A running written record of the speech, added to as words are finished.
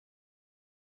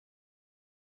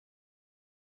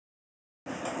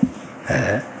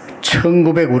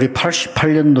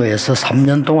1988년도에서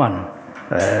 3년 동안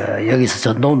여기서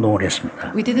전도 운동을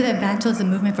했습니다. We did the evangelism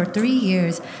movement for 3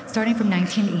 years, starting from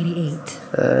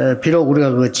 1988. 비록 우리가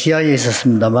그 지하에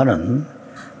있었습니다만은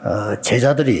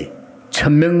제자들이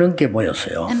 1,000명 넘게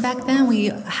모였어요. And back then we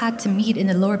had to meet in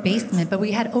the lower basement, but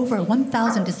we had over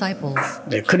 1,000 disciples.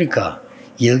 네, 그러니까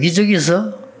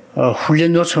여기저기서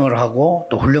훈련 요청을 하고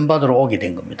또 훈련 받으러 오게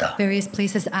된 겁니다. Various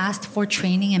places asked for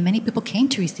training, and many people came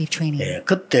to receive training. 네,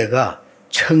 그때가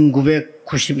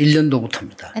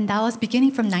 1991년도부터입니다. And that was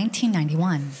beginning from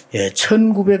 1991. 예,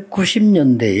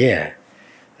 1990년대에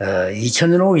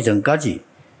 2000년 오기 전까지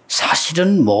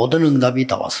사실은 모든 응답이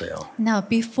다 왔어요. Now,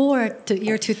 before the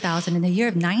year 2000, in the year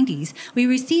of 90s, we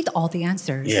received all the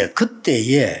answers. 예,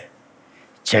 그때에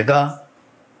제가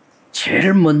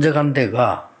제일 먼저 간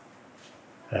데가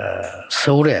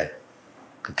서울의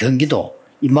그 경기도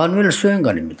이마누엘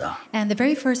수행관입니다. And the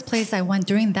very first place I went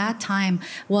during that time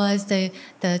was the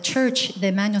church, the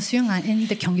Emmanuel 수영관 in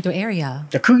the 경기도 area.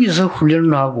 거기서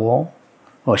훈련을 하고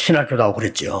신학교도 하고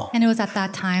그랬죠. And it was at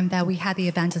that time that we had the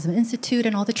Evangelism Institute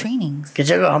and all the trainings.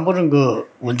 제가 한 번은 그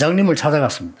원장님을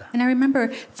찾아갔습니다. And I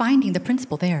remember finding the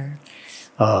principal there.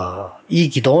 이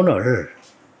기도원을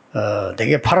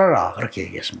내게 팔아라 그렇게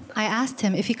얘기했습니다. I asked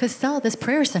him if he could sell this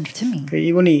prayer center to me.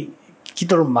 이분이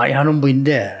기도를 많이 하는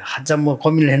분인데 한참 뭐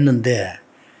고민을 했는데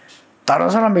다른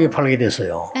사람에게 팔게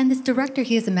됐어요. And this director,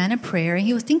 he is a man of prayer, and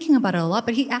he was thinking about it a lot,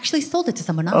 but he actually sold it to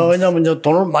someone else. 왜냐하면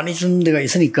돈을 많이 주는 데가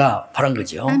있으니까 팔은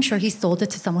거죠. I'm sure he sold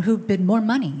it to someone who bid more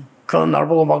money. 그럼 날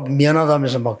보고 막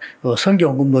미안하다면서 막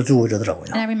성경금도 주고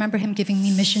이러더라고요. And I remember him giving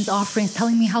me missions offerings,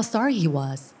 telling me how sorry he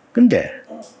was. 근데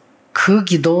그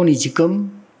기도원이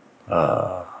지금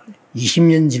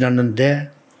 20년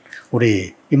지났는데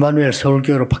우리 이마누엘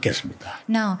서울교회로 바뀌었습니다.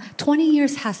 Now, 20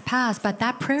 years has passed, but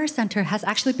that prayer center has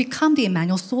actually become the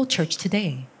Emmanuel Soul Church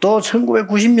today. 또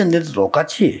 1990년대도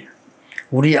똑같이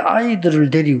우리 아이들을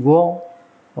데리고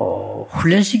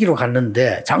훈련시키러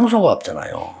갔는데 장소가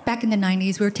없잖아요. Back in the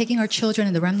 90s, we were taking our children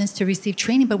and the remnants to receive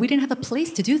training, but we didn't have a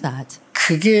place to do that.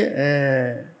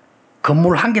 그게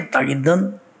건물 한 개 딱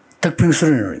있는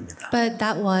덕평수련원입니다. But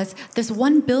that was this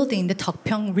one building, the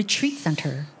Tokpyeong Retreat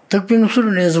Center.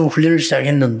 덕평수련원에서 훈련을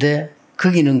시작했는데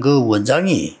거기는 그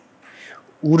원장이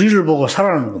우리를 보고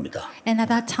사라는 겁니다. And at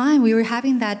that time, we were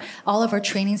having that all of our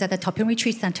trainings at the Tokpyeong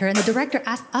Retreat Center, and the director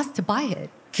asked us to buy it.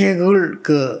 그걸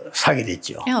사게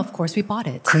됐죠. And of course, we bought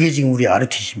it. 그게 지금 우리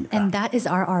RUTC입니다. And that is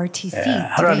our RUTC.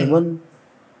 하나님은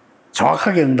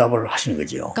정확하게 응답을 하시는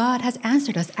거죠. God has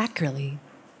answered us accurately.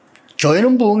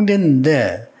 교회는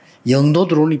부흥됐는데 영도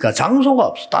들어오니까 장소가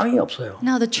없어, 땅이 없어요.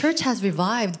 Now the church has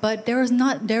revived, but there is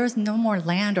no more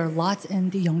land or lots in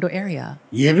the Yeongdo area.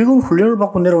 예비군 훈련을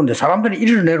받고 내려오는데 사람들이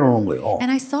이리로 내려오는 거예요. And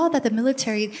I saw that the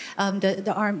military,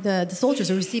 the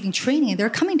soldiers are receiving training, and they're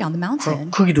coming down the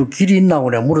mountain. 거기도 길이 있나고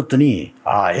내가 물었더니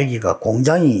여기가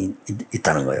공장이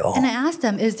있다는 거예요. And I asked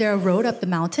them, is there a road up the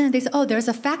mountain? And they said, oh, there's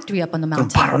a factory up on the 그럼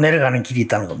mountain. 바로 내려가는 길이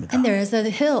있다는 겁니다. And there is a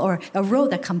hill or a road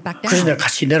that comes back down. 그래서 내가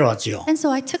같이 내려왔죠. And so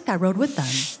I took that road with them.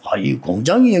 이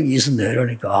공장이 여기 있었네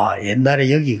이러니까 옛날에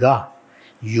여기가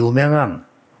유명한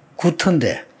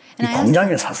구터인데 이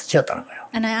공장에 사서 지었다는 거예요.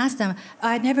 And I asked them,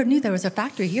 I never knew there was a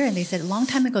factory here. And they said, a long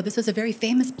time ago, this was a very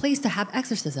famous place to have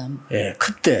exorcism. 예,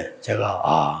 그때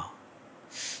제가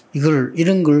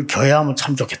이런 걸 교회하면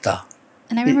참 좋겠다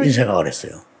이 생각을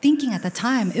했어요. Thinking at the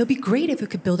time, it would be great if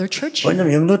we could build our church here.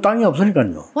 왜냐면 영도 땅이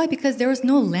없으니까요. Why? Because there was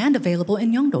no land available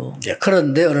in Yeongdo. 예,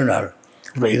 그런데 어느 날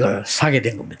이걸 사게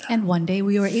된 겁니다. And one day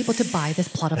we were able to buy this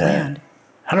plot of land.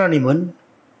 하나님은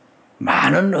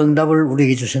많은 응답을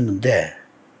우리에게 주셨는데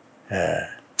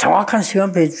정확한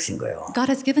시간표에 주신 거예요. God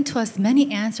has given to us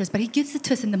many answers, but He gives it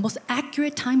to us in the most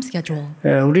accurate time schedule.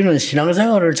 우리는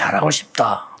신앙생활을 잘하고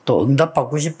싶다, 또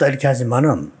응답받고 싶다 이렇게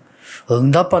하지만은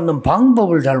응답받는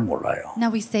방법을 잘 몰라요.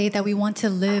 Now we say that we want to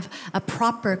live a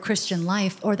proper Christian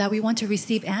life, or that we want to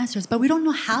receive answers, but we don't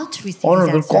know how to receive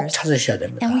오늘 these 그걸 꼭 answers. 찾으셔야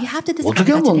됩니다. And we have to discover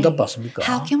어떻게 that 하면 today. 응답받습니까?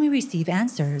 How can we receive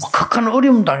answers? 극한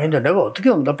어려움 당했는데 내가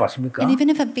어떻게 응답받습니까? And even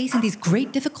if I'm facing these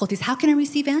great difficulties, how can I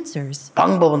receive answers?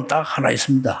 방법은 딱 하나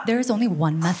있습니다. There is only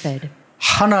one method.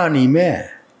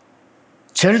 하나님의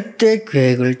절대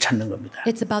계획을 찾는 겁니다.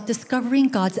 It's about discovering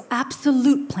God's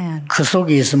absolute plan. 그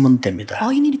속에 있으면 됩니다.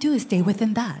 All you need to do is stay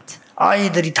within that.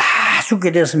 아이들이 다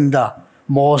죽게 됐습니다.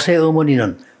 모세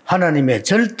어머니는 하나님의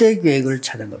절대 계획을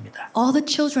찾은 겁니다. All the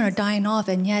children are dying off,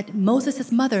 and yet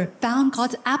Moses' mother found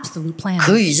God's absolute plan.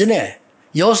 그 이전에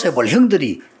요셉을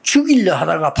형들이 죽이려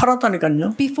하다가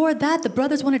팔았다니까요. Before that, the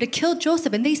brothers wanted to kill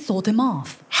Joseph, and they sold him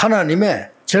off. 하나님의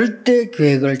절대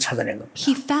계획을 찾아낸 겁니다.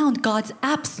 He found God's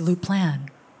absolute plan.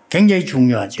 굉장히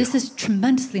중요하죠. This is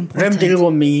tremendously 렘드 important.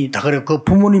 7명이 다 그래. 그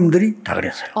부모님들이 다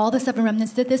그랬어요. All the 7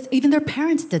 remnants did this. Even their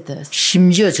parents did this.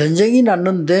 심지어 전쟁이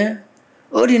났는데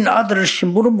어린 아들을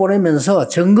신부름 보내면서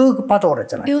증거 받아오라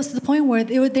했잖아요. It was to the point where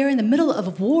they were there in the middle of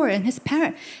a war, and his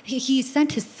parent he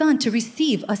sent his son to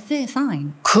receive a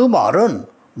sign. 그 말은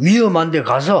위험한 데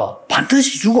가서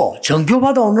반드시 주고 전교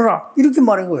받아오느라 이렇게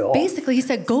말한 거예요. Basically, he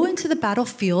said, "Go into the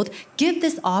battlefield, give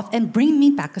this off, and bring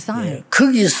me back a sign."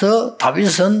 거기서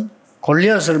다윗은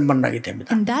골리앗을 만나게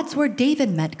됩니다. And that's where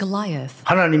David met Goliath.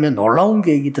 하나님의 놀라운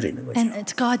계획이 들어있는 거죠. And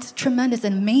it's God's tremendous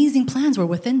and amazing plans were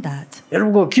within that.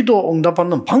 여러분 그 기도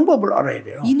응답받는 방법을 알아야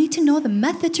돼요. You need to know the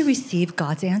method to receive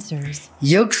God's answers.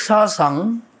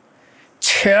 역사상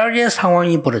최악의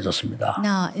상황이 벌어졌습니다.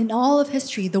 Now, in all of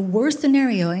history, the worst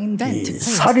scenario and event took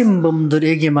place.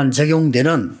 살인범들에게만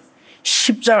적용되는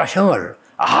십자가형을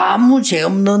아무 죄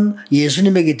없는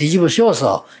예수님에게 뒤집어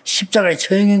씌워서 십자가에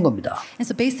처형한 겁니다. And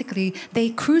so basically,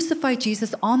 they crucified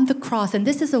Jesus on the cross, and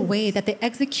this is a way that they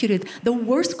executed the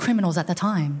worst criminals at the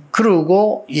time.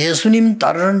 그리고 예수님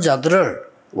따르는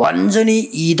자들을 완전히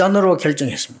이단으로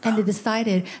결정했습니다. And they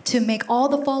decided to make all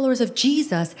the followers of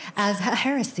Jesus as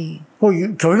heresy.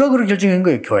 교회가 그렇게 결정한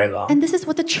거예요, 교회가. And this is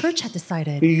what the church had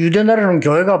decided. 유대 나라는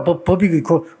교회가 법이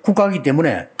국가이기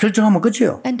때문에 결정하면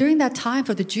끝이에요. And during that time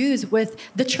for the Jews, with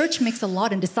the church makes a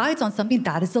law and decides on something,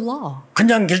 that is the law.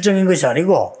 그냥 결정한 것이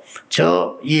아니고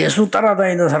저 예수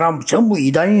따라다니는 사람 전부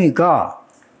이단이니까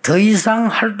더 이상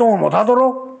활동을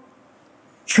못하도록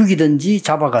죽이든지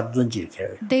잡아가든지 이렇게 해요.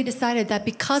 They decided that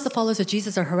because the followers of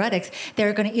Jesus are heretics,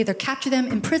 they're going to either capture them,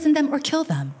 imprison them, or kill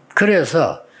them.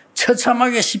 그래서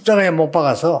처참하게 십자가에 못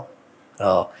박아서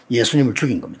예수님을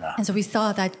죽인 겁니다. And so we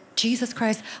saw that Jesus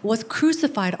Christ was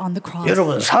crucified on the cross.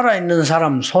 여러분 살아있는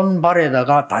사람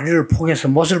손발에다가 다리를 포개서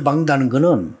못을 박는다는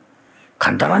것은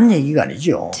간단한 얘기가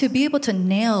아니죠. To be able to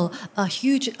nail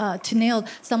to nail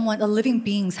someone, a living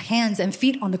being's hands and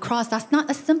feet on the cross, that's not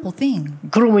a simple thing.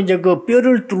 그러면 이제 그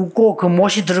뼈를 뚫고 그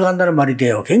못이 들어간다는 말이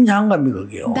돼요. 굉장한 겁니다,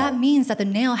 그게요. That means that the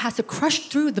nail has to crush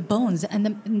through the bones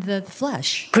and the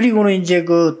flesh. 그리고는 이제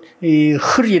이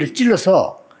허리를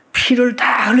찔러서 피를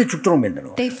다 흘려 죽도록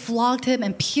만드는 거예요. They flogged him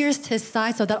and pierced his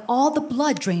side so that all the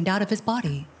blood drained out of his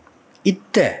body.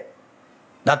 이때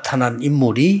나타난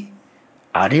인물이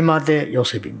아리마대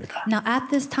요셉입니다. Now at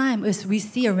this time we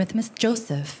see Arimatheus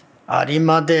Joseph.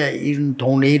 아리마대 이런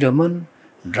동네 이름은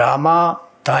라마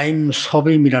다임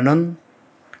소빔이라는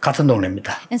같은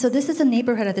동네입니다. And so this is a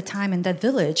neighborhood at the time in that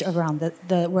village around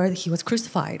where he was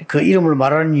crucified. 그 이름을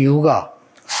말하는 이유가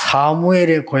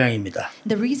사무엘의 고향입니다.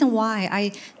 The reason why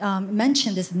I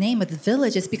mentioned this name of the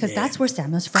village is because that's where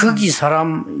Samuel's from. 거기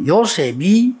사람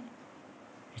요셉이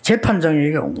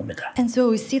재판장에게 온 겁니다. And so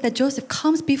we see that Joseph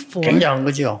comes before 굉장한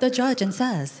거죠. the judge and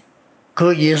says,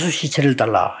 그 예수 시체를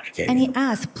달라 이렇게. and he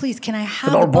asks, please, can I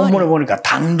have 오늘 the body? 본문에 보니까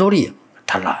당돌이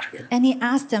달라 이렇게. And he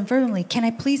asked them fervently, can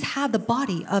I please have the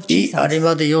body of 이 Jesus?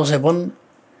 아리마대 요셉은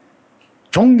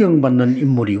존경받는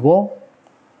인물이고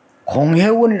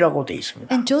공회원이라고 돼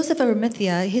있습니다. And Joseph of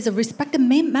Arimathea, he's a respected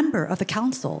member of the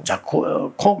council. 자,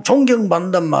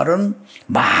 존경받는단 말은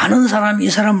많은 사람이 이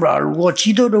사람을 알고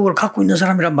지도력을 갖고 있는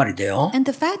사람이란 말이 돼요. And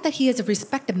the fact that he is a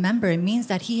respected member, it means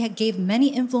that he had gave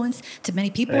many influence to many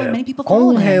people and many people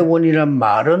followed him. 공회원이란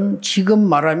말은 지금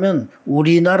말하면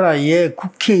우리나라의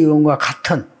국회의원과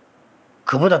같은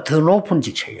그보다 더 높은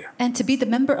직책이에요. And to be the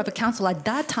member of a council at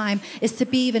that time is to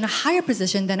be even a higher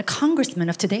position than a congressman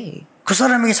of today. 그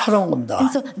사람에게 찾아온 겁니다.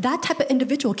 And so that type of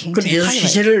individual came to 그래서 예수 Pilate.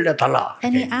 시체를 달라.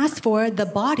 And he asked for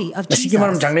the body of 쉽게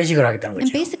말하면 Jesus. 장례식을 하겠다는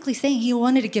And 거죠. basically saying he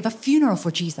wanted to give a funeral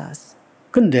for Jesus.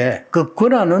 근데 그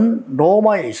권한은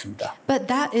로마에 있습니다. But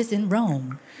that is in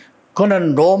Rome.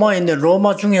 권한은 로마에 있는데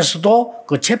로마 중에서도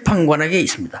그 재판관에게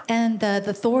있습니다. And the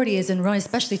authority is in Rome,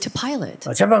 especially to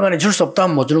Pilate. 재판관이 줄 수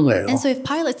없다면 못 주는 거예요. And so if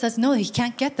Pilate says no, he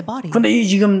can't get the body. 근데 이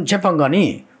지금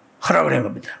재판관이 허락을 한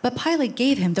겁니다. But Pilate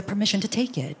gave him the permission to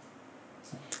take it.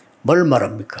 뭘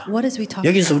말합니까? What is we talking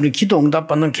여기서 우리 기도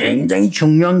응답받는 굉장히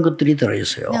중요한 것들이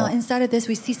들어있어요. Now, inside of this,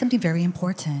 we see something very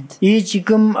important. 이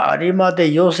지금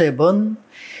아리마대 요셉은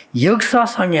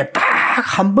역사상에 딱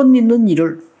한 번 있는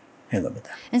일을 한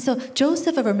겁니다. And so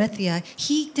Joseph of Arimathea,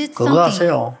 he did 그거 something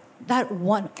아세요? that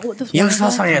one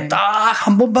역사상에 딱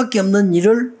한 번밖에 없는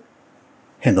일을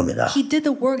한 겁니다. He did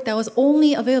the work that was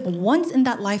only available once in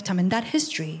that lifetime, in that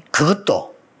history.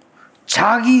 그것도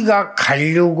자기가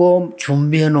가려고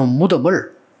준비해 놓은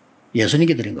무덤을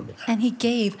예수님께 드린 겁니다. And he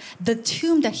gave the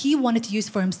tomb that he wanted to use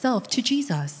for himself to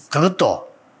Jesus. 그것도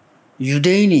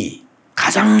유대인이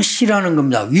가장 싫어하는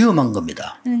겁니다. 위험한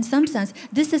겁니다. And in some sense,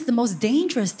 this is the most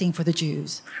dangerous thing for the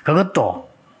Jews. 그것도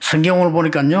성경을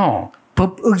보니까요.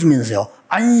 법 어기면서요.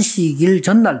 안식일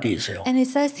전날 돼 있어요. And it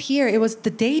says here it was the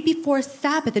day before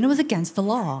Sabbath and it was against the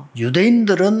law.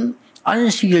 유대인들은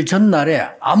안식일 전날에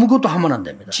아무것도 하면 안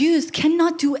됩니다. Jews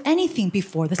cannot do anything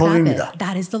before the 법입니다. Sabbath.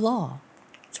 That is the law.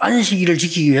 안식일을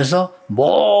지키기 위해서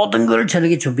모든 걸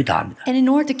저녁에 준비 다 합니다. And in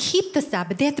order to keep the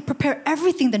Sabbath, they have to prepare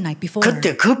everything the night before.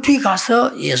 그때 급히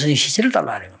가서 예수님 시체를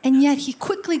달라는 겁니다. And yet he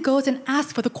quickly goes and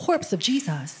asks for the corpse of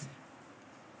Jesus.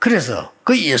 그래서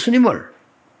그 예수님을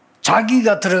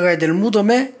자기가 들어가야 될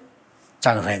무덤에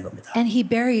장사한 겁니다. And he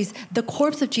buries the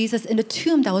corpse of Jesus in a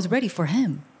tomb that was ready for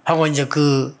him. 하고 이제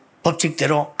그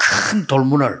법칙대로 큰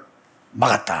돌문을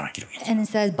막았다는 기록이 있죠. And it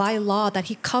says by law that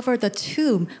he covered the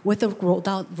tomb with a rolled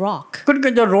out rock. 그러니까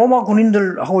이제 로마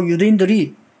군인들하고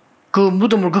유대인들이 그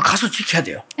무덤을 그 가서 지켜야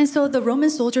돼요. And so the Roman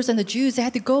soldiers and the Jews they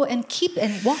had to go and keep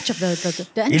and watch of the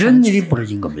이런 entrance. 일이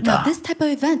벌어진 겁니다. Now this type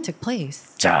of event took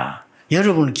place. 자,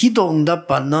 여러분 기도 응답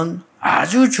받는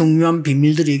아주 중요한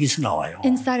비밀들이 여기서 나와요.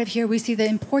 Inside of here we see the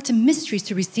important mysteries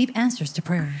to receive answers to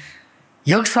prayer.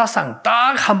 역사상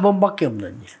딱 한 번밖에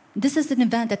없는 일. This is an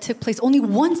event that took place only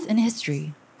once in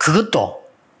history. 그것도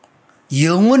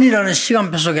영원이라는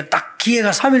시간표 속에 딱 기회가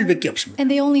 3일밖에 없습니다.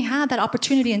 And they only had that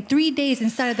opportunity in 3 days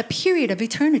inside of the period of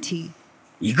eternity.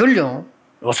 이걸요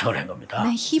요청을 한 겁니다.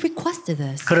 And he requested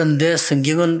this. 그런데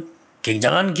성경은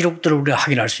굉장한 기록들을 우리가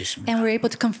확인할 수 있습니다. And we're able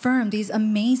to confirm these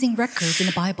amazing records in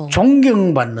the Bible.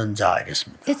 존경받는 자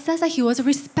이랬습니다. It says that he was a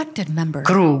respected member.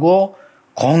 그리고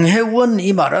공회원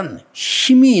이 말은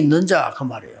힘이 있는 자 그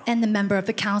말이에요. And the member of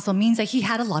the council means that he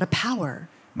had a lot of power.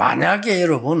 만약에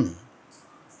여러분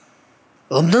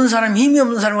없는 사람 힘이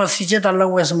없는 사람과 시체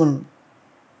달라고 했으면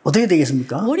어떻게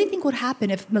되겠습니까? What do you think would happen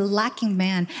if the lacking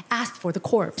man asked for the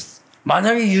corpse?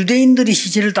 만약에 유대인들이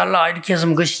시체를 달라 이렇게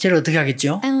했으면 그 시체를 어떻게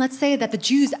하겠죠? And let's say that the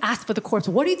Jews asked for the corpse.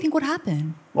 What do you think would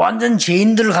happen? 완전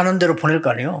죄인들 가는 대로 보낼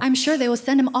거 아니에요? I'm sure they will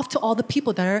send him off to all the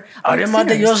people that are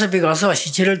아리마대 sinners. 요셉이 가서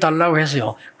시체를 달라고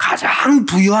해서요 가장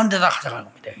부유한 데다 가져간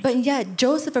겁니다. But yet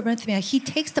Joseph of Arimathea, he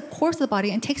takes the corpse of the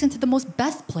body and takes it to the most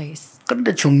best place.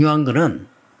 그런데 중요한 거는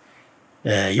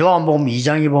요한복음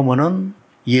 2장에 보면은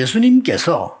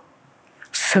예수님께서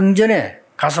성전에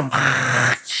가서 막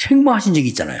책망하신 적이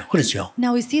있잖아요. 그렇죠?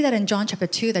 Now we see that in John chapter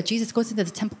 2 that Jesus goes into the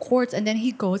temple courts and then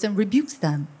he goes and rebukes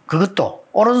them. 그것도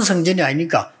옳은 성전이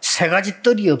아니니까 세 가지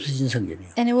뜰이 없어진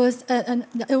성전이에요. And it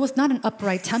was not an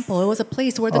upright temple. It was a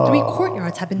place where the 3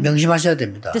 courtyards had been 명심하셔야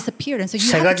됩니다. disappeared. And so you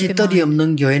세 have to 가지 keep in 뜰이 mind.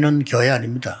 없는 교회는 교회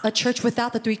아닙니다. A church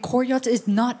without the 3 courtyards is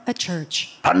not a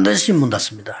church. 반드시 문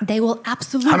닫습니다. They will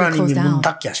absolutely 하나님이 close down. 문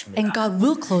닫게 하십니다. And God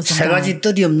will close them 세 down. 가지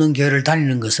뜰이 없는 교회를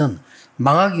다니는 것은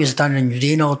망하기 위해서 다니는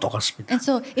유대인하고 똑같습니다. And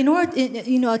so, in order,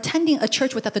 attending a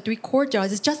church without the 3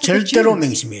 courtyards is just like the 절대로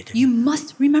Jews. 명심해야 돼요. You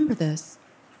must remember this.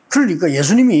 그러니까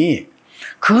예수님이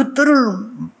그 뜰을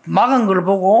막은 걸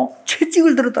보고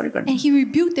채찍을 들었다니까요. And he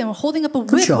rebuked them, holding up a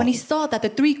whip 그렇죠. when he saw that the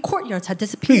 3 courtyards had 그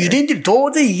disappeared. 유대인들이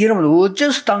도저히 이해하면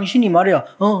어째서 당신이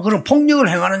말이야 그런 폭력을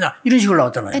행하느냐 이런 식으로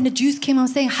나왔잖아요. And the Jews came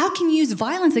out saying, "How can you use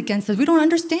violence against us? We don't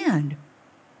understand."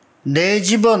 내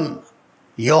집은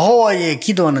여호와의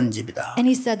기도하는 집이다. And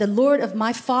he said, "The Lord of my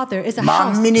Father is a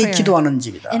house of 만민이 prayer, 기도하는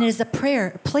집이다. and it is a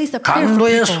place of prayer for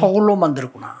강도의 people." 소굴로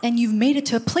만들었구나. And you've made it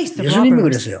to a place of 예수님이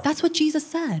robbers. 그랬어요. That's what Jesus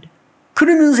said.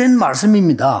 그러면서 한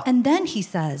말씀입니다. And then he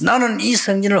says, 나는 이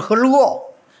성전을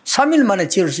헐고 3일 만에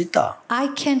지을 수 있다.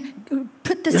 I can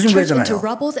put this 예수님 church into 그랬잖아요.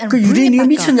 rubbles and 그 bring it 유대인이 back up.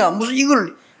 미쳤냐? 무슨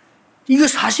이거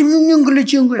 46년 걸려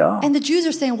지은 거야. And the Jews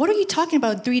are saying, what are you talking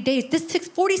about 3 days? This took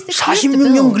 46 years to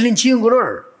 46년 build. 걸린 지은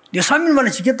거를 내가 3일 만에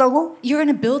짓겠다고? You're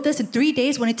going to build this in 3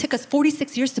 days when it took us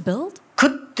 46 years to build?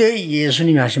 그때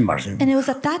예수님이 하신 말씀입니다. And it was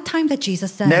at that time that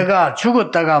Jesus said, 내가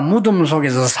죽었다가 무덤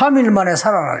속에서 3일 만에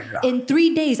살아나리라. in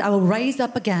 3 days I will rise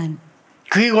up again.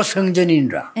 그게 곧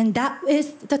성전이니라. And that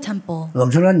is the temple.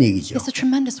 엄청난 얘기죠. It's a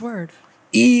tremendous word.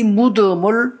 이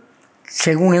무덤을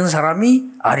제공한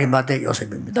사람이 아리마대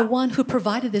요셉입니다. The one who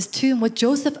provided this tomb was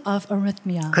Joseph of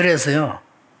Arimathea. 그래서요,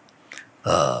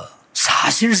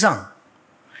 사실상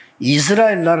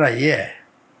이스라엘 나라에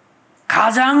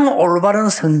가장 올바른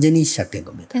성전이 시작된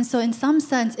겁니다. And so in some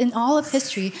sense, in all of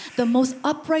history, the most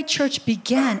upright church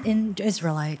began in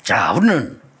Israelite. 자,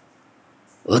 우리는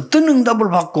어떤 응답을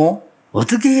받고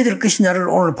어떻게 해야 될 것이냐를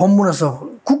오늘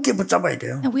본문에서 굳게 붙잡아야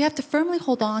돼요. And we have to firmly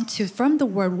hold on to, from the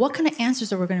word, what kind of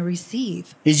answers that we're going to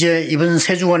receive. 이제 이번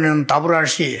세 주간에는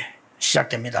WRC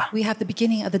시작됩니다. We have the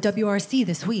beginning of the WRC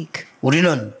this week.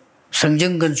 우리는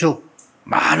성전 건축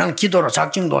많은 기도로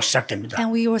작정도 시작됩니다.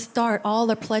 And we will start all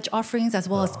our pledge offerings as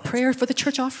well as prayer for the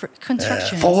church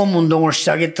construction. 복음 운동을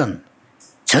시작했던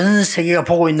전 세계가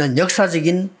보고 있는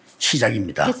역사적인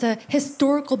시작입니다. It's a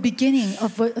historical beginning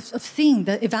of seeing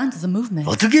the evangelism movement.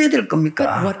 어떻게 해야 될 But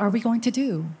겁니까? what are we going to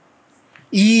do?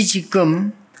 이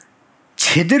지금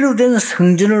제대로 된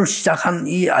성전을 시작한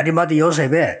이 아리마대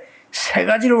요셉의 세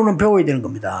가지를 오늘 배워야 되는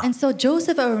겁니다. And so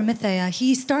Joseph of Arimathea,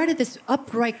 he started this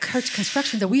upright church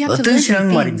construction that we have to 어떤 learn three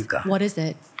things. 신앙말입니까? What is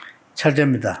it?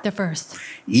 첫째입니다. The first.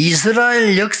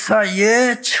 이스라엘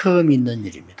역사에 처음 있는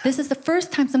일입니다. This is the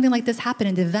first time something like this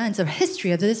happened in the events of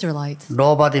history of the Israelites.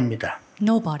 노바디입니다.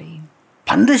 Nobody.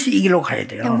 반드시 이 길로 가야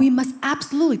돼요. And we must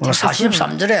absolutely take this road.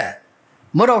 43절에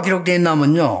뭐라고 기록되어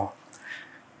있냐면요.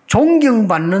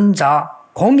 존경받는 자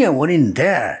공의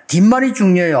원인인데 뒷말이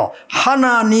중요해요.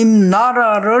 하나님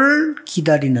나라를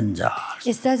기다리는 자.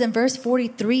 It says in verse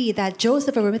 43 that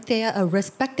Joseph of Arimathea, a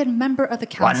respected member of the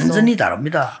council, 완전히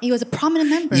다릅니다. he was a prominent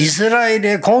member.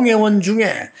 이스라엘의 공회원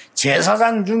중에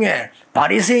제사장 중에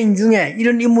바리새인 중에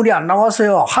이런 인물이 안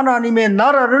나왔어요. 하나님의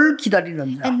나라를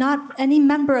기다리는 자. And not any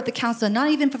member of the council, not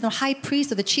even from the high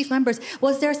priest or the chief members,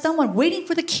 was there someone waiting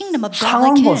for the kingdom of God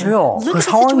상황 like him. 보세요. Look 그 at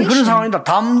the 상황이 그런 situation. 상황이다.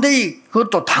 담대히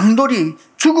그것도 당돌이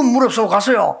죽은 무릎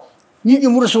갔어요. 이게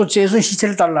무릎 속 제선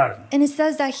시체를 달라. And it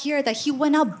says that here that he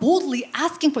went out boldly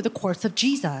asking for the corpse of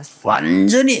Jesus.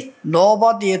 완전히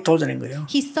노바디에 도전한 거예요.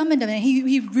 He summoned him and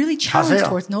he really challenged 가세요.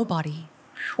 towards nobody.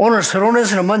 오늘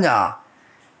서론에서는 뭐냐?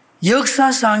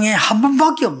 역사상에 한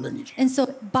번밖에 없는 일이에요. And so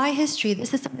by history,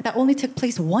 this is something that only took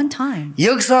place one time.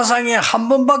 역사상에 한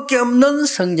번밖에 없는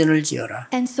성전을 지어라.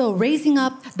 And so raising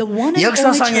up the one and only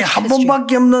역사상에 church 한 history,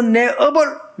 번밖에 없는 내 업을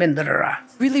만들어라.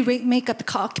 really make up the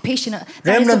occupation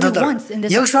that is only once in 렘넌트들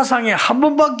this. 역사상에 한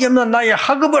번밖에 없는 나의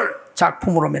학업을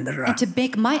작품으로 만들어라. And to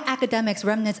make my academics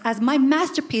remnants as my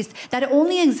masterpiece that it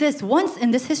only exists once in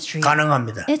this history.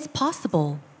 가능합니다. It's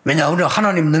possible. 왜냐 우리는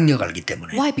하나님 능력 알기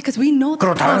때문에. Why? Because we know the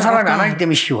그리고 power 다른 of 사람이 안 하기 God.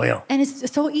 때문에 쉬워요. And it's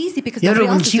so easy because nobody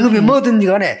여러분 else is 직업이 doing it. 뭐든지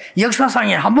간에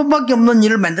역사상에 한 번밖에 없는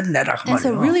일을 만들어내라 그 And so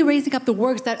말이에요. really raising up the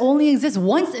works that only exist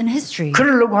once in history.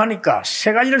 그러려고 하니까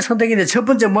세 가지를 선택했는데 첫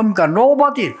번째 뭡니까?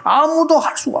 Nobody. 아무도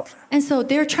할 수가 없어요. And so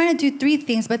they're trying to do three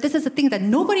things, but this is a thing that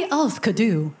nobody else could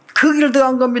do. 그 길을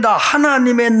들어간 겁니다.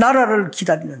 하나님의 나라를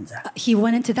기다리는 자. He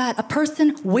went into that, a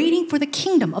person waiting for the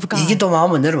kingdom of God. 이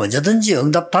기도마음은 여러분 언제든지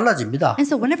응답 달라집니다. And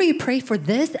so whenever you pray for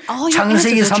this, all your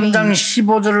창세기 answers will 3장 change.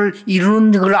 15절을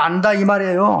이루는 걸 안다 이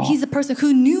말이에요. He's a person who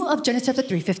knew of Genesis chapter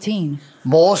 3:15.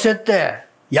 모세 때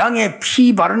양의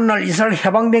피 바른 날 이스라엘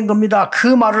해방된 겁니다. 그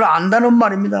말을 안다는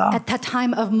말입니다. At that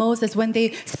time of Moses, when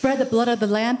they spread the blood of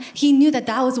the lamb, he knew that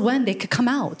that was when they could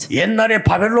come out. 옛날에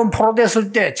바벨론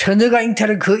포로됐을 때 처녀가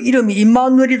잉태를 그 이름이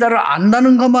임마누엘이다를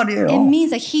안다는 거 말이에요. It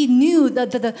means that he knew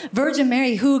that the Virgin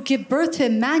Mary who gave birth to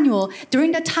Emmanuel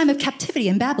during that time of captivity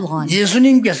in Babylon.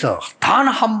 예수님께서 단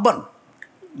한 번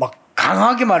막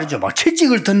강하게 말이죠. 막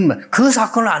채찍을 든 그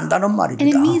사건을 안다는 And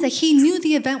it 말입니다. means that he knew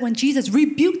the event when Jesus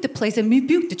rebuked the place and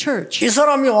rebuked the church. 이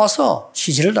사람이 와서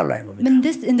시체를 달라는 겁니다. When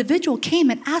this individual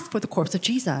came and asked for the corpse of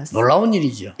Jesus. 놀라운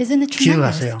일이죠. Isn't it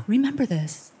tremendous? 기억하세요. Remember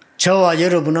this. 저와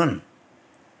여러분은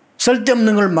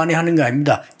쓸데없는 걸 많이 하는 게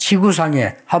아닙니다.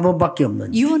 지구상에 한 번밖에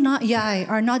없는 일. You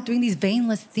are not doing these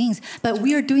vainless things, but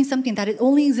we are doing something that it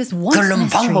only exists once in 그런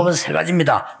history. 방법은 세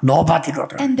가지입니다. 노바디로.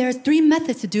 And there's three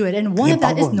methods to do it, and one 이게 of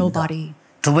that is 방법입니다. nobody.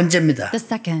 두 번째입니다. The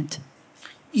second,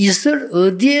 있을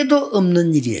어디에도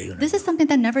없는 일이에요. this is something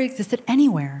that never existed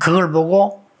anywhere. 그걸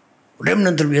보고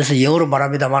렘넌트를 위해서 영어로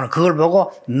말합니다만 그걸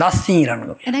보고 nothing이라는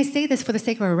겁니다. And I say this for the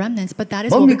sake of our remnants, but that is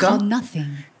what we 뭡니까? call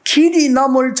nothing. 길이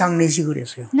남을 장례식을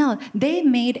했어요. No, they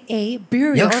made a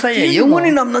burial, 역사에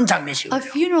영원히 남는 장례식을. a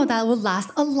funeral that will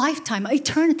last a lifetime,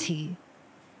 eternity.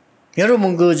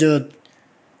 여러분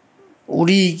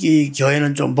우리 이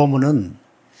교회는 좀 보면은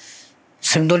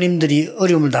성도님들이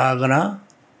어려움을 당하거나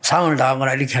상을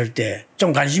당하거나 이렇게 할 때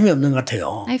좀 관심이 없는 것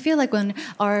같아요. I feel like when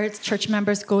our church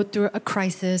members go through a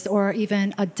crisis or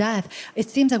even a death, it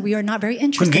seems like we are not very 그건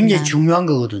interested in 굉장히 them. 중요한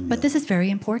거거든요. But this is very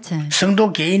important.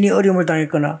 성도 개인이 어려움을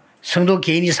당했거나 성도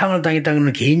개인이 상을 당했다는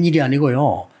건 개인 일이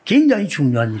아니고요. 굉장히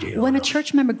중요한 일이에요. When a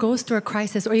church member goes through a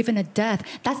crisis or even a death,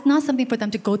 that's not something for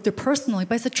them to go through personally,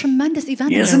 but it's a tremendous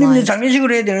event in their 예수님이 lives. 장례식을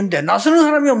해야 되는데 나서는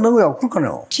사람이 없는 거예요.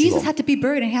 그렇잖아요. Jesus had to be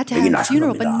buried and he had to have a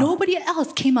funeral, but nobody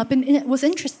else came up and was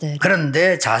interested.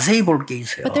 그런데 자세히 볼 게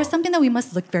있어요. But there's something that we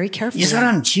must look very carefully. 이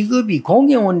사람 직업이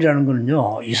공회원이라는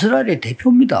거는요. 이스라엘의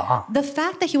대표입니다. The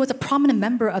fact that he was a prominent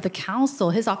member of the council,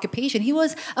 his occupation, he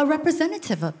was a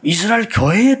representative of. 이스라엘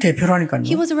교회의 대표라니까요.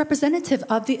 He was a representative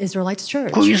of the Israelites church.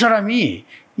 이 사람이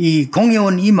이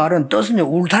공회원 이 말은 뜻은요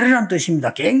울타리라는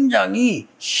뜻입니다. 굉장히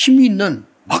힘이 있는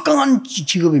막강한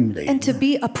직업입니다. And to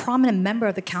be a prominent member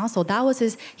of the council, that was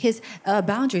his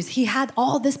boundaries. He had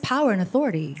all this power and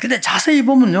authority. 근데 자세히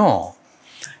보면요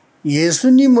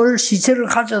예수님을 시체를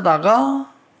가져다가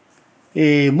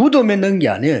무덤에 넣은 게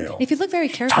아니에요. If you look very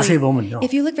carefully, 자세히 보면요.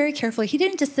 if you look very carefully, he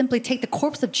didn't just simply take the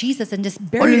corpse of Jesus and just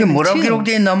bury 이게 it in the 뭐라고 tomb.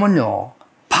 기록되어 있냐면요.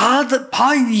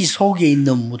 바위 속에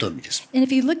있는 무덤이랬습니다. And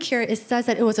if you look here, it says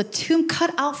that it was a tomb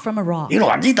cut out from a rock. 이건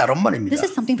완전히 다른 말입니다. This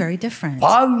is something very different.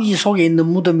 바위 속에 있는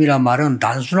무덤이란 말은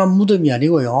단순한 무덤이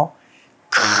아니고요.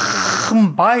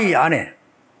 큰 바위 안에,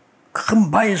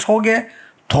 큰 바위 속에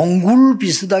동굴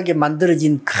비슷하게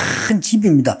만들어진 큰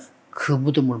집입니다. 그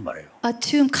무덤을 말해요. A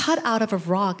tomb cut out of a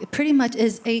rock, it pretty much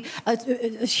is a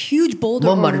huge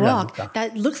boulder 뭔 or a rock 말이랍니까?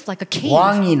 that looks like a cave.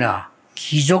 왕이나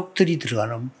귀족들이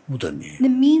들어가는 무덤이에요. And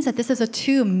it means that this is a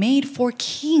tomb made for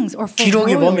kings or for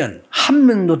기록에 보면 한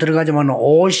명도 들어가지만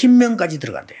 50명까지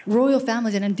들어간대요. royal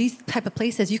families. And in these type of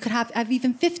places, you could have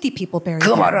even 50 people buried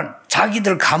그 there. 말은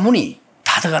자기들 가문이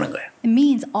다 들어가는 거예요. It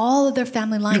means all of their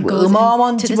family line 그리고 goes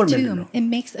어마어마한 into 집을 this 만들어요. tomb. It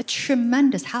makes a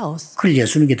tremendous house. 그걸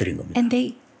예수님께 드린 겁니다. And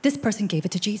this person gave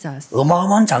it to Jesus.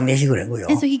 어마어마한 장례식을 한 거예요.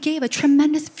 And so he gave a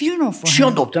tremendous funeral for him.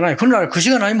 시간도 없잖아요. 그날 그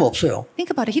시간 아니면 없어요.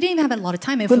 Think about it. He didn't even have a lot of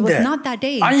time. If it was 근데 not that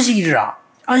day. 안식일이라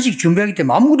안식 준비하기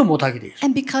때문에 아무것도 못하게 돼 있어요.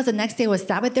 And because the next day was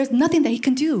Sabbath, there's nothing that he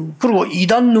can do. 그리고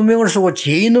이단 누명을 쓰고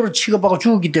죄인으로 취급하고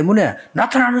죽었기 때문에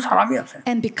나타나는 사람이 없어요.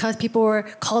 And because people were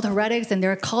called heretics and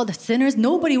they're called sinners,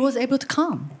 nobody was able to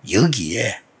come.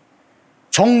 여기에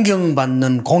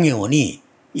존경받는 공회원이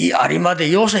이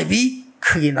아리마대 요셉이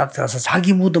크게 나타나서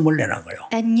자기 무덤을 내놓은 거예요.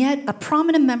 And yet, a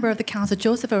prominent member of the council,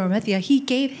 Joseph of Arimathea, he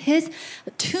gave his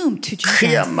tomb to Jesus.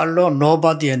 그야말로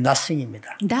nobody and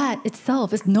nothing입니다. That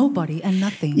itself is nobody and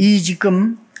nothing. 이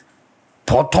지금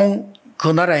보통 그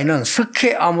나라에는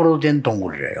석회암으로 된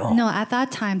동굴이래요. No, at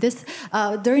that time,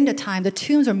 during the time, the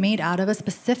tombs were made out of a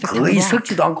specific 거의 rock.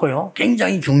 썩지도 않고요.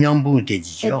 굉장히 중요한 부분이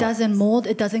되지죠. It doesn't mold,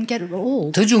 it doesn't get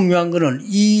old. 더 중요한 거는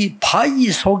이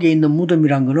바위 속에 있는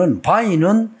무덤이란 거는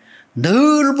바위는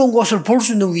넓은 곳을 볼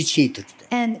수 있는 위치에 있다.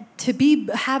 And to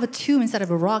have a tomb instead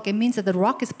of a rock, it means that the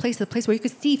rock is placed in a place where you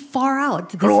could see far out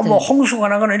to 그리고 뭐 distance. 홍수가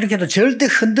나거나 이렇게 해도 절대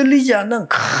흔들리지 않는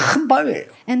큰 바위예요.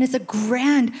 And it's a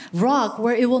grand rock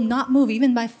where it will not move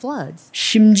even by floods.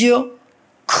 심지어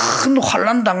큰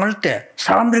환란 당할 때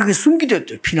사람들이 그게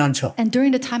숨기됐대요. 피난처. And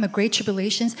during the time of great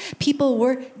tribulations, people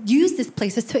used these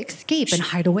places to escape and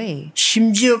hide away.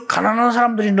 심지어 가난한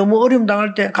사람들이 너무 어려움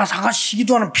당할 때 가서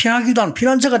쉬기도 하는 피하기도 하는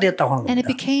피난처가 되었다고 하는 And it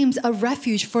겁니다. became a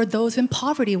refuge for those in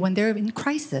poverty when they're in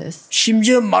crisis.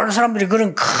 심지어 많은 사람들이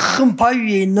그런 큰 바위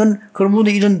위에 있는 그런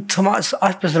분들 이런 틈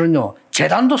앞에서는요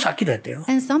제단도 쌓기도 했대요.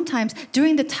 And sometimes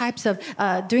during that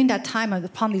time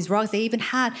upon these rocks, they even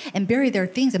had and buried their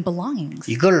things and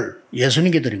belongings. 이걸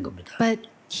예수님께 드린 겁니다. But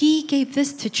he gave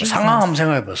this to Jesus. 상황 한번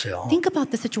생각해 보세요. Think about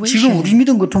the situation. 지금 우리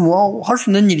믿음 같으면 할 수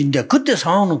있는 일인데 그때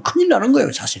상황은 큰일 나는 거예요,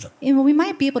 사실은. We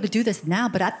might be able to do this now,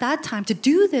 but at that time, to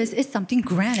do this is something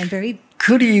grand and very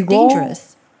그리고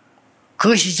dangerous.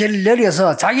 그 시체를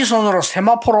내려서 자기 손으로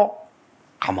세마포로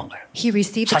감은 거예요. He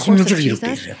received the corpse of 46절에 Jesus,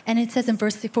 기록되어 있어요. and it says in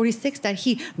verse 46 that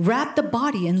he wrapped the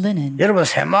body in linen. 여러분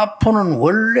세마포는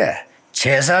원래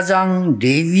제사장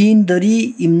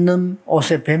레위인들이 입는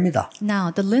옷의 배입니다.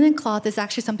 Now, the linen cloth is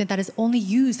actually something that is only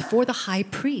used for the high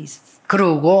priests.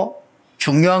 그리고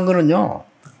중요한 거는요.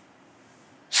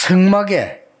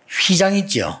 성막에 휘장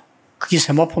있죠. 그게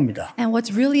세마포입니다. And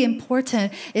what's really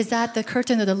important is that the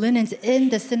curtain of the linens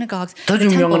in the synagogues, 더 the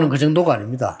중요한 거는 temple, 그 정도가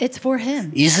아닙니다. it's for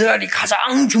him. 이스라엘이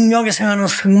가장 중요하게 생각하는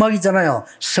성막이잖아요.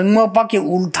 성막 밖에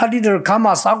울타리를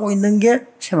감아 싸고 있는 게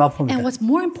세마포입니다. And what's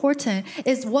more important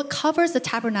is what covers the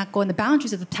tabernacle and the boundaries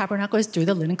of the tabernacle is through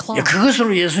the linen cloth.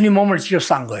 그것으로 예수님 몸을 직접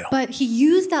싼 거예요. But he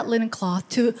used that linen cloth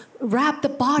to wrap the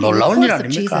body and 놀라운 일 corpse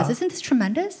of 아닙니까? Jesus. Isn't this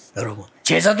tremendous? 여러분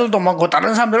제자들도 많고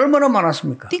다른 사람들 얼마나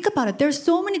많았습니까? Think about it. There's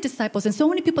so many disciples and so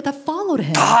many people that followed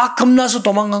him. 다 겁나서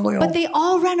도망간 거예요. But they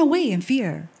all ran away in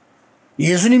fear.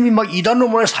 예수님이 막 이단으로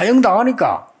몰래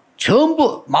사형당하니까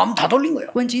전부 마음 다 돌린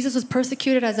거예요. When Jesus was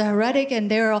persecuted as a heretic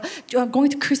and they were going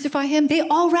to crucify him, they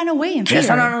all ran away in fear.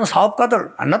 계산하는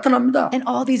사업가들 안 나타납니다. And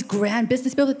all these grand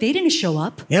business people, they didn't show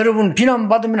up. 여러분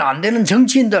비난받으면 안 되는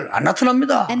정치인들 안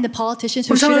나타납니다. And the politicians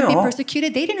who shouldn't be 그렇잖아요.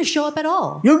 persecuted, they didn't show up at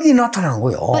all. 여기 나타난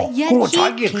거예요. But yet 그리고 he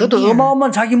자기 came 그도 here.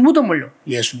 어마어마한 자기 무덤을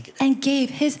예수님께. And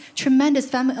gave his tremendous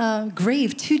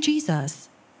grave to Jesus.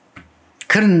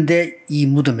 그런데 이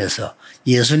무덤에서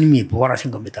예수님이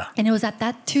부활하신 겁니다. And it was at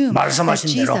that tomb that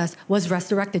말씀하신 대로. Jesus was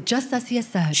resurrected, just as he had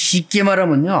said. 쉽게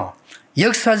말하면요.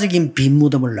 역사적인 빈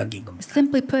무덤을 남긴 겁니다.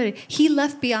 Simply put, he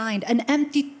left behind an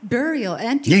empty burial,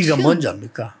 an empty 여기가 tomb 뭔지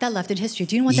압니까? that left in history.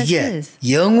 Do you know what this 이게 is?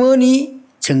 영원히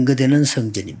증거되는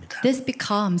성전입니다. This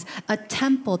becomes a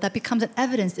temple that becomes an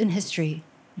evidence in history.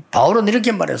 바울은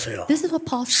이렇게 말했어요. This is what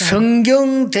Paul said.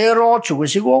 성경대로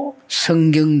죽으시고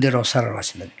성경대로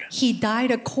살아나시느니라. He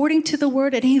died according to the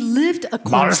word and he lived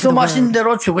according to the 말씀하신 word.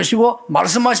 대로 죽으시고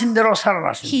말씀하신 대로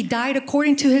살아나시느니라. He died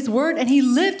according to his word and he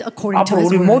lived according to 앞으로 his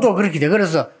우리 word. 모두 그렇게 돼.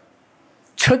 그래서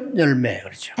첫 열매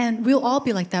그렇죠. And we'll all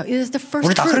be like that. It is the first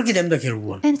우리 다 fruit. 그렇게 됩니다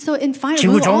결국은. And so in final,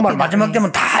 지구 we'll all 종말 be that 마지막 way.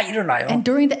 되면 다 일어나요. And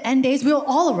during the end days, we'll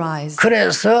all arise.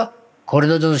 그래서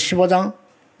고린도전서 15장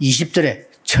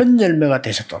 20절에 첫 열매가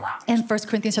되셨도다. And 1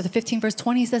 Corinthians chapter 15 verse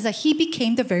 20 says that he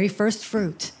became the very first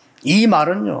fruit. 이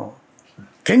말은요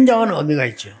굉장한 의미가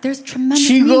있죠. There's tremendous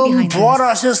meaning 지금 behind this.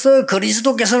 부활하셔서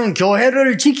그리스도께서는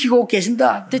교회를 지키고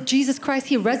계신다. That Jesus Christ,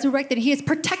 he resurrected, he is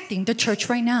protecting the church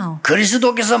right now.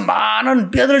 그리스도께서 많은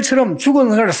뼈들처럼 죽은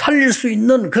것을 살릴 수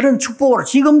있는 그런 축복으로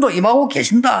지금도 임하고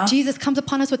계신다. Jesus comes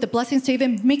upon us with the blessings to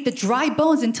even make the dry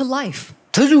bones into life.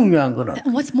 더 중요한 거는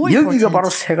And what's more 여기가 important, 바로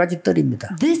세 가지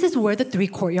뜰입니다. this is where the three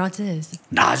courtyards is.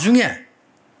 나중에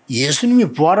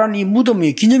예수님이 부활한 이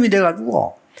무덤이 기념이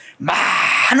돼가지고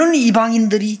많은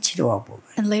이방인들이 치료하고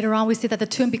And later on we see that the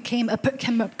tomb became a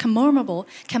commemorable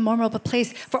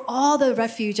place for all the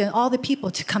refuge and all the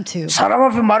people to come to. 사람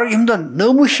앞에 말하기 힘든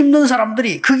너무 힘든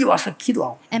사람들이 거기 와서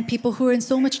기도하고 And people who are in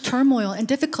so much turmoil and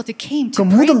difficulty came 그 to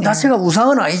pray 무덤 there. 자체가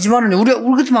우상은 아니지만 우리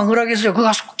같으면 그러겠어요. 거기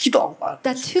가서 기도하고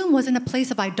That tomb wasn't a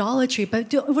place of idolatry, but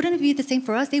wouldn't it be the same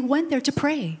for us? They went there to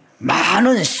pray.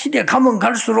 많은 시대 가면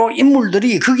갈수록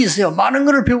인물들이 거기 있어요. 많은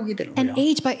것을 배우게 되는 And 거예요.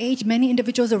 age by age, many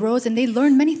individuals arose and they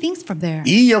learned many things from there.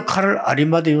 이 역할을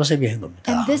아리마대 요셉이 한 겁니다.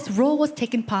 And this role was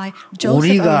taken by Joseph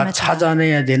우리가 Arimathea.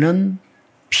 찾아내야 되는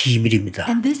비밀입니다.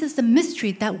 And this is the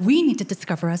mystery that we need to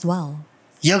discover as well.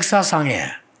 역사상에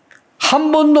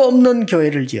한 번도 없는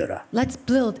교회를 지어라. Let's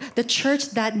build the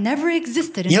church that never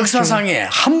existed in history. 역사상에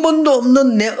한 번도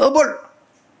없는 내 업을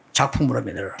작품으로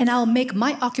만들어라. And I'll make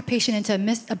my occupation into a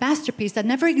masterpiece that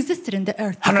never existed in the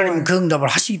earth 하나님 before. 그 응답을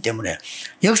하시기 때문에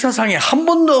역사상에 한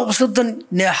번도 없었던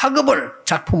내 학업을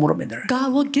작품으로 만들어라.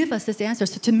 God will give us this answer.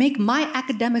 So to make my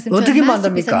academics into a 어떻게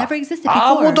masterpiece that 만듭니까? never existed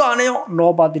before. 아무도 안 해요.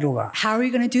 노바디로 가. How are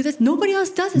you going to do this? Nobody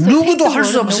else does it. So take 누구도 the 할 word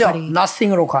수 of 없어요. nobody.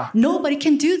 nothing으로 가. Nobody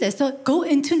can do this. So go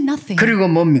into nothing. 그리고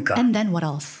뭡니까? And then what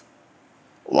else?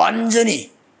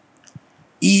 완전히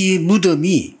이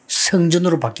무덤이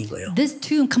성전으로 바뀐 거예요. This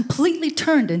tomb completely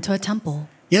turned into a temple.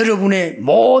 여러분의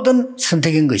모든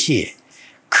선택인 것이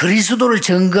그리스도를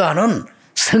증거하는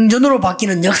성전으로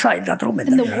바뀌는 역사이라도록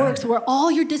And the 만들어요. works where all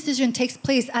your decision takes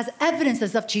place as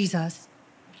evidences of Jesus.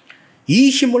 이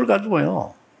힘을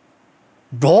가지고요.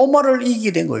 로마를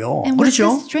이기게 된 거예요. And with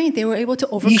그렇죠? this strength, they were able to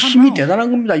이 overcome 힘이 Rome.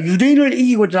 대단한 겁니다. 유대인을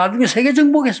이기고 나중에 세계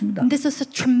정복했습니다. And this is a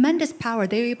tremendous power.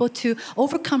 They were able to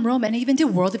overcome Rome and even do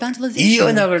world 이 evangelization.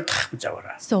 언약을 탁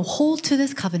붙잡아라. So hold to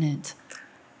this covenant.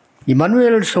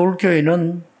 이마누엘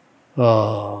서울교회는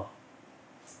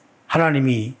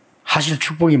하나님이 하실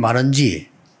축복이 많은지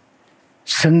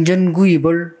성전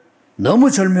구입을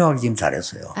너무 절묘하게 지금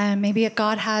잘했어요. And maybe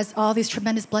God has all these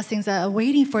tremendous blessings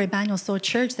waiting for Emmanuel Soul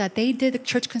Church that they did the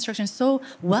church construction so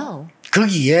well.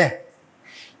 거기에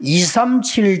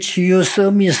 237 주요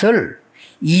서밋을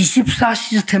 24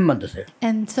 시스템 만드세요.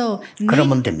 And so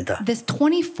그러면 됩니다. this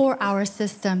 24-hour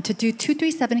system to do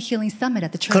 237 Healing Summit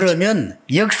at the church. 그러면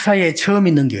역사에 처음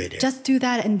있는 교회래요. Just do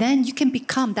that and then you can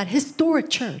become that historic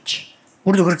church.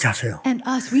 우리도 그렇게 하세요. And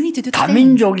us, we need to do the same.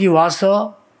 다민족이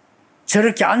와서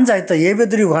저렇게 앉아있다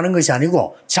예배드리고 가는 것이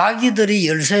아니고 자기들이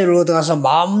열쇠를 얻어가서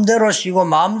마음대로 쉬고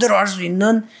마음대로 할 수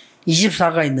있는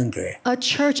 24가 있는 교회. A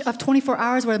church of 24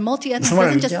 hours where multi-ethnic 무슨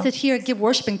말인지 doesn't just sit here, give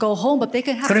worship and go home, but they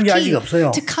can have 그런 게 a 아직 key 없어요.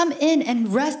 to come in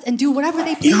and rest and do whatever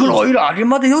they please. 이걸 오히려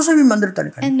아리마대 요셉이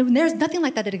만들었다니까요. And there's nothing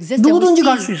like that exists. 누구든지 And we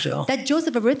갈 수 see 있어요. that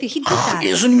Joseph of Arimathea, he did that.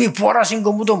 예수님이 부활하신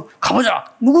그 무덤 가보자.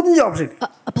 누구든지 가보세요.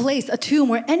 A place, a tomb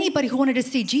where anybody who wanted to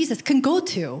see Jesus can go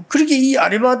to. 그렇게 이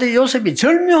아리마대 요셉이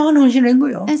절묘한 헌신을 한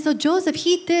거예요. And so Joseph,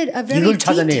 he did a very 이걸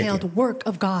찾아내야 detailed 돼요. work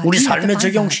of God. 우리 We have to 삶에 find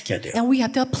that. 적용시켜야 돼요. And we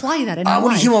have to apply that in our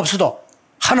아무리 life. 힘 없어도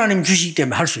하나님 주시기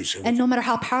때문에 할 수 있어요. And no matter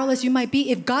how powerless you might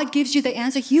be, if God gives you the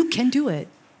answer, you can do it.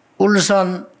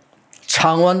 울산,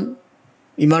 창원,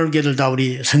 이마누엘교들 다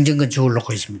우리 성전 건축을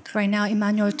놓고 있습니다. Right now,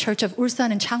 Emmanuel Church of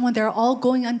Ulsan and Changwon, they're all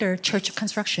going under church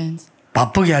constructions.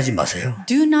 바쁘게 하지 마세요.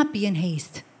 Do not be in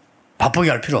haste. 바쁘게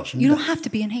할 필요 You 없습니다. don't have to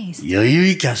be in haste. 여유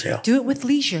있게 하세요. Do it with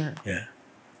leisure. 예.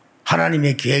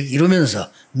 하나님의 계획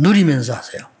이루면서 누리면서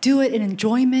하세요. Do it in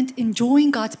enjoyment,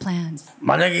 enjoying God's plans.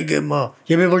 만약에 그 뭐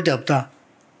예배 볼 데 없다.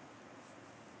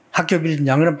 학교 빌린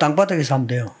양그럼 땅바닥에서 하면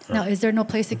돼요. Now, is there no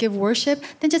place to give worship?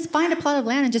 Then just find a plot of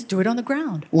land and just do it on the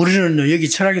ground. 우리는 여기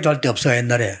철학기도 할 데 없어요.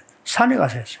 옛날에 산에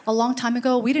가서 했어요. A long time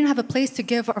ago, we didn't have a place to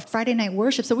give our Friday night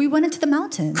worship, so we went into the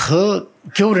mountains. 그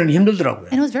겨울에는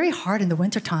힘들더라고요. And it was very hard in the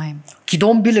winter time.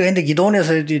 기도원 빌려했는데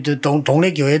기도원에서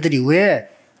동네 교회들이 왜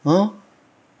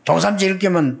동산지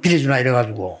읽게만 빌려주나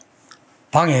이래가지고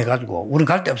방해해가지고 우리는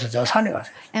갈 데 없었죠. 산에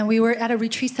가서. And we were at a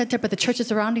retreat center, but the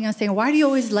churches surrounding us saying, "Why do you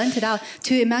always lend it out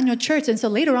to Emmanuel Church?" And so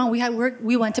later on, we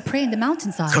went to pray in the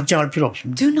mountainside. 걱정할 필요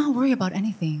없습니다. Do not worry about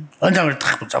anything. 언장을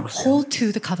탁 붙잡으세요. Hold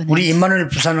to the covenant. 우리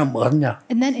임마누엘 부산은 뭐 하냐?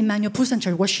 And then Emmanuel Busan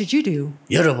Church, what should you do?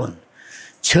 여러분,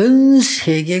 전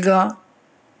세계가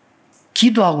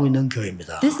기도하고 있는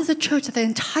교회입니다. This is a church that the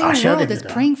entire 아셔야 world is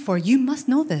됩니다. praying for. You must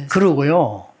know this.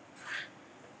 그러고요,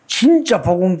 진짜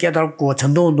복음 깨닫고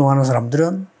전도운동하는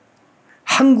사람들은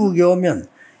한국에 오면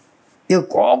이거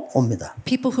꼭 옵니다.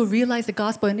 People who realize the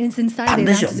gospel and is inside the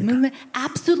반드시 evangelism 옵니다. movement,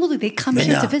 absolutely they come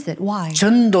here to visit. Why?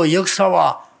 전도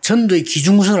역사와 전도의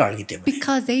기중성을 알기 때문에.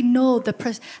 Because they know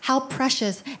how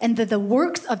precious and the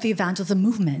works of the evangelism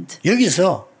movement.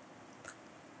 여기서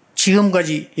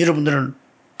지금까지 여러분들은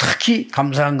특히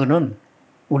감사한 거는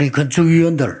우리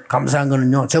건축위원들 감사한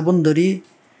거는요. 저분들이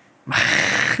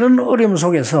많은 어려움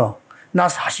속에서 나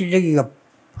사실 여기가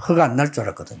허가 안 날 줄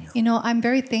알았거든요. You know, I'm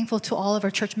very thankful to all of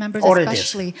our church members, 오래됐어요.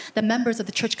 especially the members of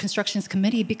the church constructions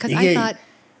committee, because I 이게 thought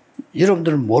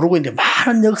여러분들은 모르고 있는데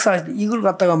많은 역사 이걸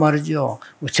갖다가 말이죠.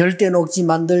 절대 녹지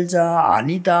만들자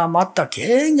아니다 맞다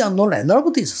굉장히 논란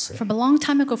옛날부터 있었어요. from a long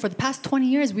time ago, for the past 20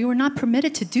 years, we were not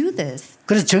permitted to do this.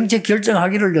 그래서 정책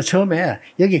결정하기를요 처음에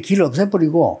여기 길을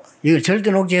없애버리고 이걸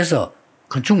절대 녹지해서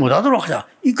건축 못하도록 하자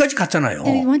이까지 갔잖아요.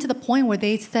 And it went to the point where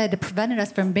they said they prevented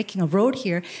us from making a road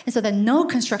here, and so that no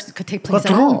construction could take place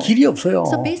at 들어올 all. 길이 없어요.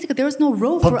 So basically, there was no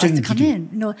road for us to 법적인 come 길이.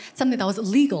 in. You know, something that was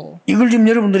illegal. 이걸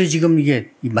지금 여러분들이 지금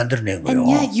이게 만들어낸 거예요.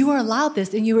 And yet, you are allowed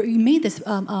this, and you made this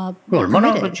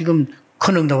얼마나 permitted. 지금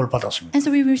큰 응답을 받았습니까? And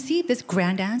so we received this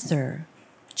grand answer.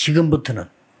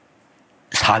 지금부터는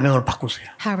사명을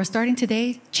바꾸세요. However, starting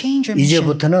today, change your mission.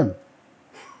 이제부터는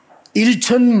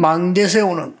 1,000망대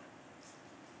세우는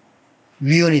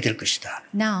위원이 될 것이다.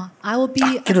 Now, I will be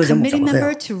a 기도 제목 committee 잡으세요.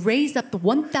 member to raise up the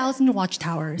 1,000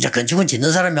 watchtowers. 이제 건축은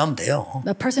짓는 사람이 하면 돼요.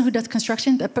 The person who does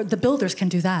construction, the builders can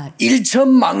do that.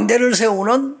 1,000망대를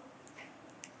세우는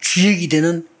주역이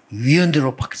되는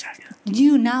위원들로 바뀌자.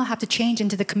 You now have to change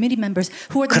into the committee members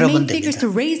who are the 그러면 main figures 됩니다. to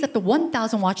raise up the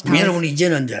 1,000 watchtowers. 여러분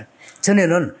이제는 이제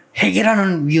전에는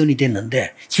해결하는 위원이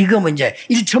됐는데 지금은 이제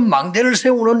 1,000망대를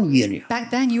세우는 위원이에요. Back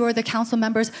then, you were the council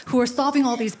members who were solving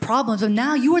all these problems, and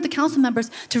now you are the council members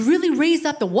to really raise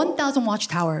up the 1,000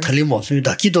 watchtowers.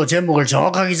 틀림없습니다. 기도 제목을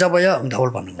정확하게 잡아야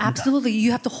응답을 받는 겁니다. Absolutely, you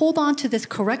have to hold on to this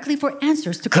correctly for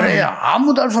answers to come. 그래야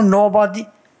아무도 알 수 없는 nobody,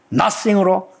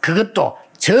 nothing으로 그것도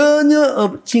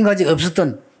전혀 지금까지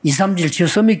없었던 237 치유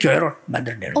서밋 교회를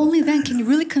만들어내는 거예요. Only then can you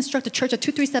really construct a church, a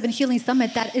 237 Healing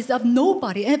Summit that is of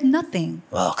nobody and of nothing.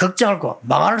 걱정할 거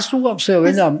망할 수가 없어요.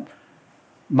 왜냐하면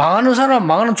망하는 사람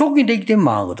망하는 조건이 되기 때문에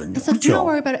망하거든요. So do not 그렇죠?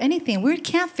 worry about anything. We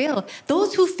can't fail.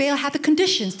 Those who fail have the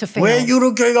conditions to fail. 왜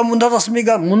유럽 교회가 문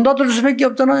닫았습니까? 문 닫을 수밖에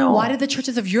없잖아요. Why did the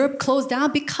churches of Europe close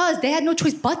down? Because they had no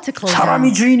choice but to close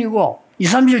사람이 down. 주인이고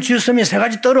 237 치유 서밋 세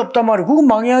가지 떨 없단 말이에요. 그건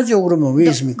망해야죠. 그러면 왜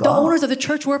있습니까? The owners of the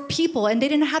church were people, and they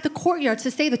didn't have the courtyard to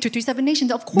say the 237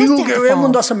 nations. Of course, they 미국 had 교회 왜 to 문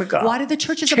fall. 닫습니까? Why did the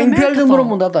churches of 창피할 America 정도로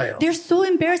문 fall? 닫아요. They're so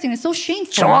embarrassing and so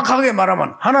shameful. 정확하게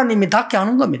말하면 하나님이 닫게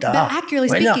하는 겁니다. But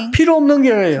accurately 왜냐? speaking, 필요 없는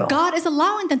교회예요. God is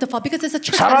allowing them to fall because it's a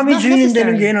church that 사람이 is not 주인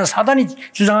되는 necessary. 교회는 사단이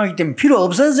주장하기 때문에 필요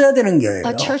없어져야 되는 교회예요.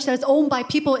 A church that is owned by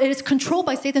people, it is controlled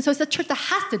by Satan, so it's a church that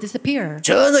has to disappear.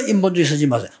 전혀 인본주의 쓰지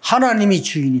마세요. 하나님이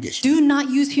주인이 되시고 Do not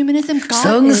use humanism. God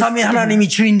성삼위 is 하나님이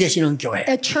주인 되시는 교회.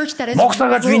 a church that is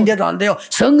목사가 주인 ruled, 돼도 안 돼요.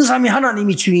 성삼위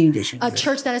하나님이 주인이 되시는 a 교회.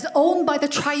 church that is owned by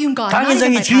the triune God, not even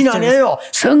당회장이 by 주인 pastors. 아니에요.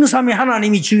 성삼위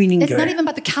하나님이 주인인 It's not 교회. even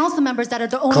about the council members that are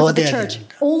the owners of the 거대해야 church.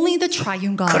 됩니다. Only the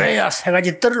triune God. 그래야 세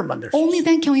가지 뜰을 만들 수 있어요. Only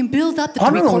then can we build up the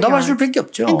three 하나님 응답할 courtyards. 수밖에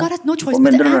없죠. And God has no choice 그거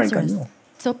but to answer 만들어라니까요. us.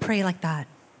 So pray like that.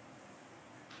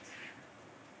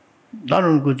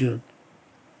 나는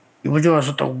이번 주에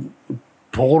와서 딱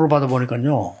보고를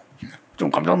받아보니까요. 좀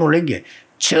깜짝 놀란 게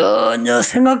전혀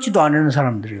생각지도 않는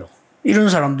사람들이요. 이런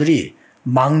사람들이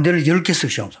망대를 10개씩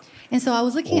세운 사람. And so I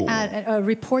was looking at a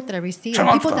report that I received.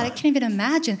 정확하다. People that I can't even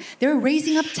imagine. They're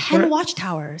raising up 10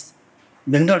 watchtowers.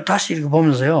 명단을 다시 이렇게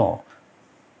보면서요.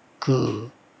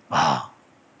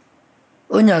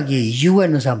 언약에 이유가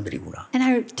있는 사람들이구나. And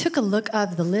I took a look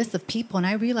of the list of people and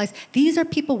I realized these are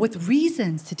people with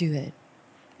reasons to do it.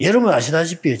 여러분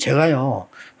아시다시피 제가요.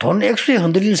 돈 액수에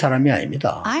흔들릴 사람이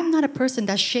아닙니다. I'm not a person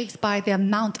that shakes by the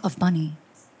amount of money.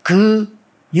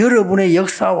 여러분의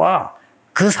역사와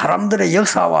그 사람들의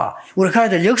역사와 우리 가야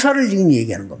될 역사를 지금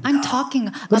얘기하는 겁니다. I'm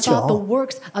talking 그렇죠? about the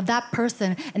works of that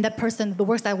person and that person, the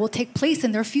works that will take place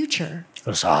in their future.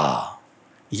 그래서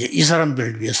이제 이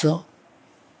사람들을 위해서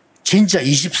진짜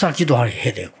 24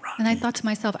 기도해야 되구나. And I thought to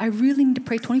myself, I really need to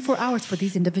pray 24 hours for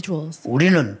these individuals.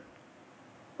 우리는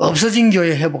없어진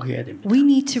교회 회복해야 됩니다. We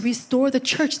need to restore the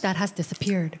church that has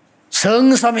disappeared.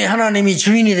 성삼위 하나님이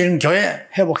주인이 되는 교회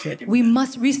회복해야 됩니다. We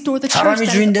must restore the 사람이 church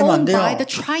that 주인 is 되면 안 owned 돼요. by the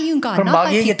triune God, 그럼 not by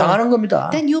마귀에게 people. 당하는 겁니다.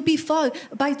 Then you'll be fought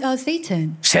by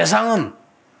Satan. 세상은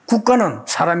국가는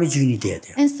사람이 주인이 돼야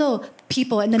돼요. And so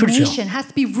people and the 그렇죠. nation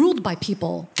has to be ruled by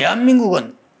people.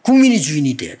 대한민국은 국민이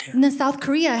주인이 돼야 돼요. And then South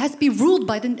Korea has to be ruled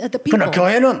by the people. 그러나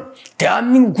교회는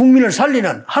대한민국 국민을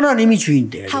살리는 하나님이 주인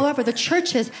돼야 돼요. However, the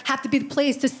churches have to be the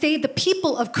place to save the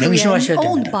people of Korea 명심하셔야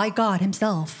owned 됩니다. by God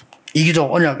himself. 이 기도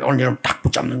언약 오늘 여러분 딱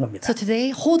붙잡는 겁니다. So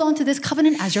today, hold on to this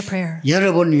covenant as your prayer.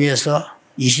 여러분 위해서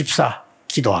 24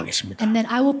 기도하겠습니다. And then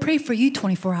I will pray for you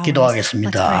 24 hours. Let's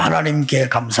기도하겠습니다. pray. 하나님께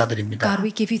감사드립니다. God,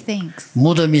 we give you thanks.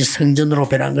 무덤이 성전으로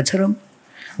변한 것처럼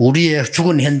우리의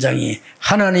죽은 현장이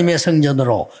하나님의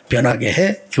성전으로 변하게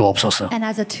해 주옵소서. And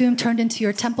as a tomb turned into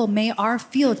your temple, may our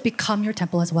fields become your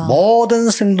temple as well. 모든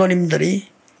성도님들이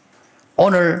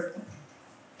오늘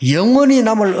영원히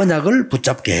남을 언약을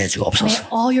붙잡게 해 May 주옵소서.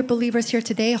 all your believers here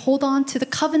today hold on to the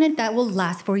covenant that will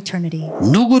last for eternity.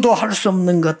 누구도 할 수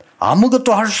없는 것,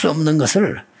 아무것도 할 수 없는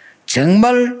것을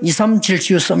정말 237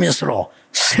 치유 서밋으로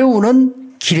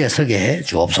세우는 길에 서게 해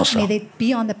주옵소서. May they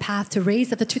be on the path to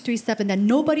raise up the 237 that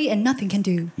nobody and nothing can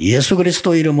do. 예수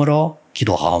그리스도 이름으로 In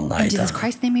기도하옵나이다. Jesus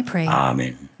Christ's name we pray.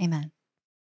 아멘. Amen.